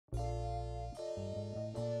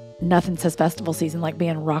Nothing says festival season like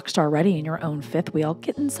being rock star ready in your own fifth wheel.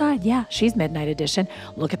 Get inside. Yeah, she's Midnight Edition.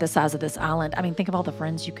 Look at the size of this island. I mean, think of all the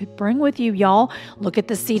friends you could bring with you, y'all. Look at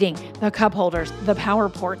the seating, the cup holders, the power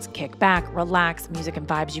ports. Kick back, relax, music and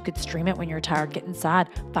vibes. You could stream it when you're tired. Get inside.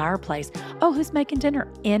 Fireplace. Oh, who's making dinner?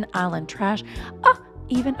 In island trash.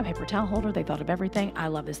 Even a paper towel holder. They thought of everything. I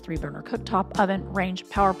love this 3-burner cooktop, oven, range,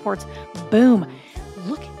 power ports. Boom.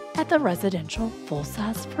 Look at the residential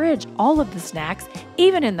full-size fridge. All of the snacks,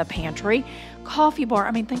 even in the pantry. Coffee bar.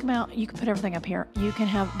 I mean, think about, you can put everything up here. You can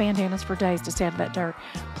have bandanas for days to stay out of that dirt.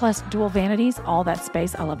 Plus dual vanities, all that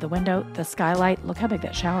space. I love the window, the skylight. Look how big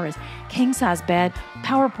that shower is. King-size bed,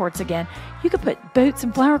 power ports again. You could put boots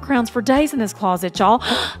and flower crowns for days in this closet, y'all.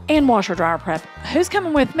 And washer dryer prep. Who's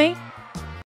coming with me?